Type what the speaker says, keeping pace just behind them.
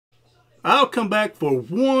I'll come back for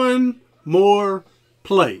one more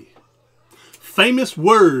play. Famous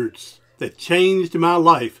words that changed my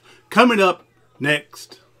life. Coming up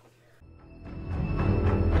next.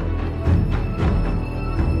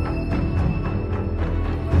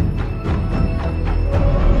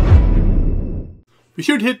 Be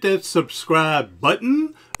sure to hit that subscribe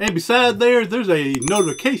button, and beside there's a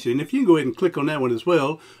notification. If you can go ahead and click on that one as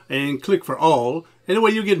well, and click for all, and that way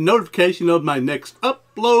you'll get a notification of my next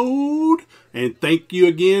upload. And thank you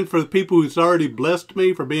again for the people who's already blessed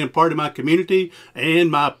me for being part of my community and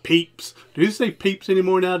my peeps. Do you say peeps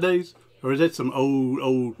anymore nowadays? Or is that some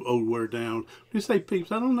old word down? Do you say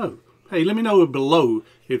peeps? I don't know. Hey, let me know below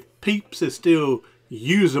if peeps is still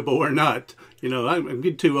usable or not. You know, I'm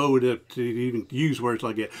getting too old to even use words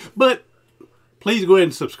like that. But please go ahead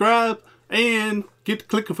and subscribe and get to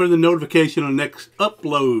clicking for the notification on the next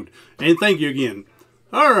upload. And thank you again.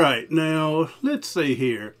 All right, now let's see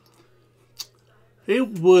here.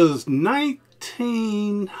 It was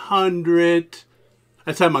 1900.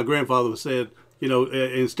 That's how my grandfather said. You know,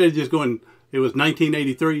 instead of just going, it was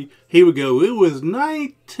 1983. He would go, it was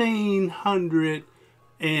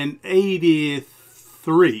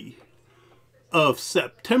 1983. Of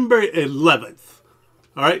September 11th.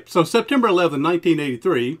 All right, so September 11th,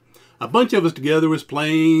 1983, a bunch of us together was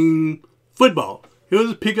playing football. It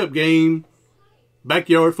was a pickup game,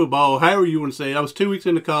 backyard football, however you want to say it. I was 2 weeks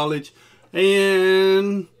into college,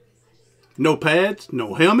 and no pads,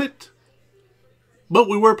 no helmet, but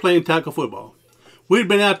we were playing tackle football. We'd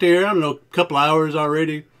been out there, I don't know, a couple hours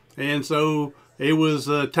already, and so it was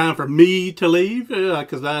time for me to leave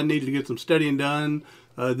because I needed to get some studying done.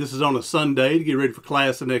 This is on a Sunday to get ready for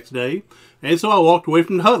class the next day. And so I walked away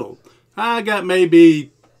from the huddle. I got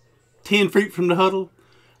maybe 10 feet from the huddle.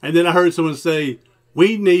 And then I heard someone say,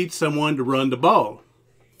 we need someone to run the ball.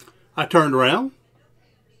 I turned around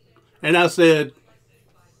and I said,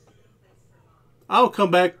 I'll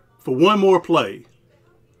come back for one more play.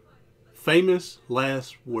 Famous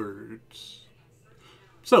last words.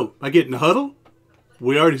 So I get in the huddle.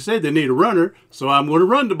 We already said they need a runner, so I'm going to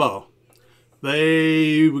run the ball.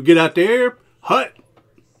 They would get out there,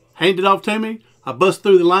 hand it off to me. I bust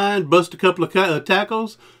through the line, bust a couple of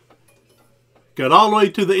tackles, got all the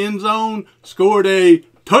way to the end zone, scored a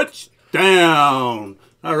touchdown.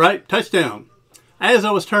 All right, touchdown. As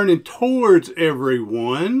I was turning towards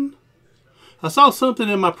everyone, I saw something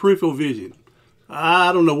in my peripheral vision.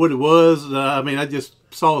 I don't know what it was. I just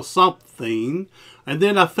saw something. And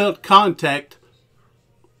then I felt contact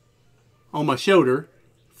on my shoulder.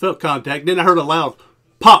 Felt contact. Then I heard a loud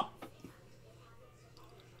pop.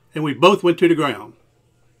 And we both went to the ground.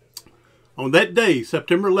 On that day,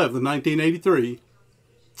 September 11th, 1983,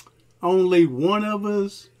 only one of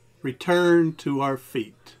us returned to our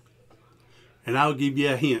feet. And I'll give you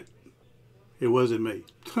a hint. It wasn't me.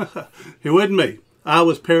 It wasn't me. I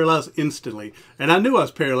was paralyzed instantly. And I knew I was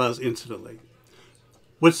paralyzed instantly.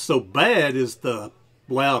 What's so bad is the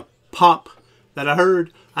loud pop that I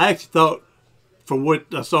heard. I actually thought, from what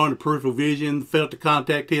I saw in the peripheral vision, felt the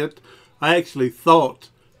contact hit, I actually thought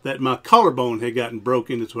that my collarbone had gotten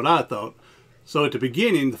broken. That's what I thought. So at the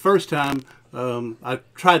beginning, the first time I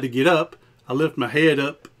tried to get up, I lifted my head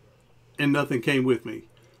up and nothing came with me.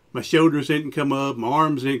 My shoulders didn't come up. My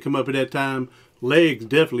arms didn't come up at that time. Legs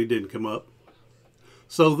definitely didn't come up.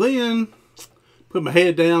 So then, put my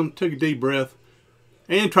head down, took a deep breath,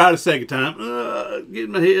 and tried a second time. Get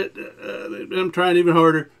my head. I'm trying even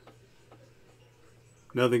harder.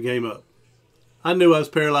 Nothing came up. I knew I was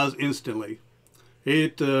paralyzed instantly.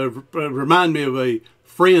 It reminded me of a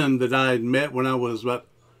friend that I had met when I was about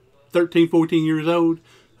 13, 14 years old.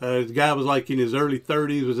 The guy was like in his early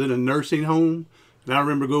 30s, was in a nursing home. And I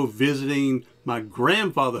remember visiting my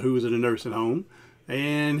grandfather who was in a nursing home.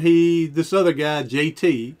 And this other guy,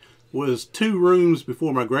 JT, was 2 rooms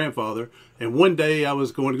before my grandfather. And one day I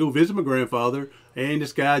was going to go visit my grandfather. And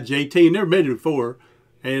this guy, JT, never met him before.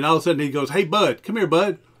 And all of a sudden he goes, hey, bud, come here,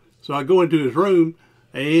 bud. So I go into his room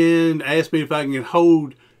and ask me if I can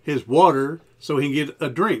hold his water so he can get a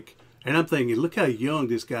drink. And I'm thinking, look how young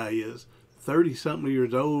this guy is. 30-something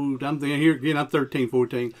years old. I'm thinking, here again, I'm 13,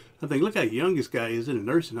 14. I'm thinking, look how young this guy is in a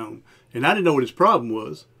nursing home. And I didn't know what his problem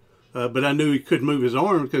was. But I knew he couldn't move his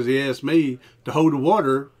arm because he asked me to hold the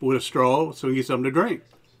water with a straw so he could get something to drink.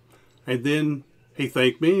 And then he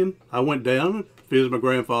thanked me, and I went down and visited my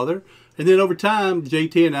grandfather. And then over time,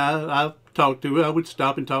 JT and I talked to him. I would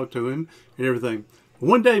stop and talk to him and everything.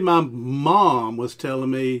 One day, my mom was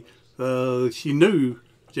telling me she knew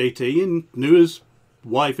JT and knew his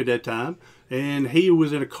wife at that time, and he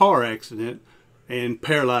was in a car accident and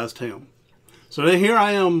paralyzed him. So then here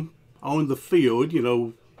I am on the field, you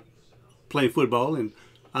know, playing football, and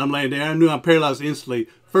I'm laying there. I knew I'm paralyzed instantly.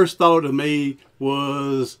 First thought of me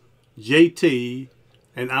was JT,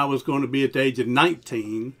 and I was going to be at the age of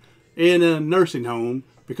 19 in a nursing home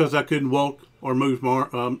because I couldn't walk or move my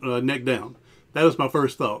neck down. That was my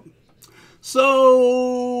first thought.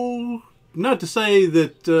 So, not to say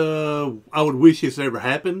that I would wish this ever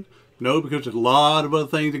happened. No, because there's a lot of other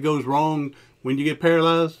things that goes wrong when you get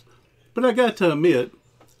paralyzed. But I got to admit,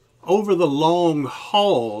 over the long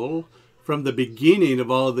haul, from the beginning of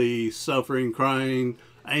all the suffering, crying,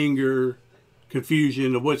 anger,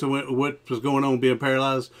 confusion of what was going on being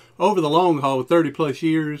paralyzed, over the long haul, 30 plus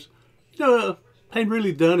years, I ain't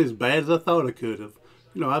really done as bad as I thought I could have.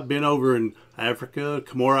 I've been over in Africa,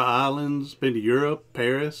 Comora Islands, been to Europe,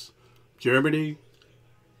 Paris, Germany,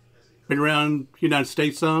 been around the United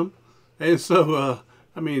States some. And so,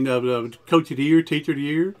 coach of the year, teacher of the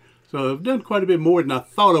year. So I've done quite a bit more than I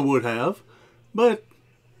thought I would have. But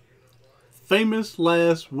famous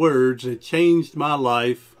last words that changed my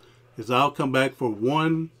life is I'll come back for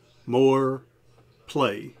one more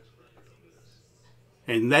play.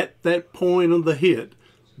 And that point on the hit,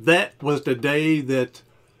 that was the day that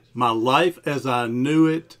my life as I knew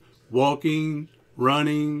it, walking,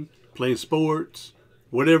 running, playing sports,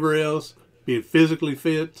 whatever else, being physically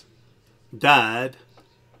fit, died.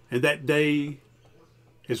 And that day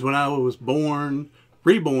is when I was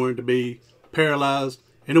reborn to be paralyzed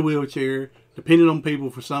in a wheelchair, dependent on people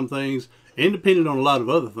for some things, and dependent on a lot of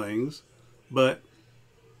other things, but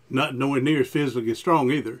not nowhere near as physically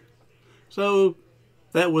strong either. So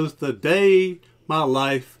that was the day my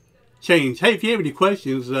life changed. Hey, if you have any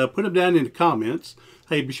questions, put them down in the comments.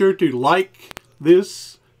 Hey, be sure to like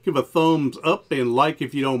this, give a thumbs up, and like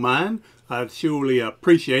if you don't mind. I'd surely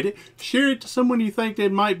appreciate it. Share it to someone you think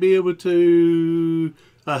that might be able to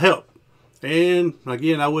help. And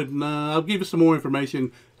again, I'll give you some more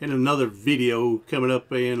information in another video coming up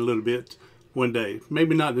in a little bit one day.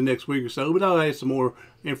 Maybe not the next week or so, but I'll add some more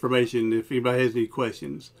information if anybody has any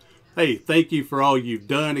questions. Hey, thank you for all you've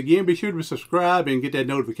done. Again, be sure to subscribe and get that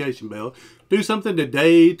notification bell. Do something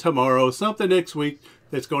today, tomorrow, something next week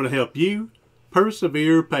that's going to help you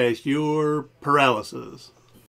persevere past your paralysis.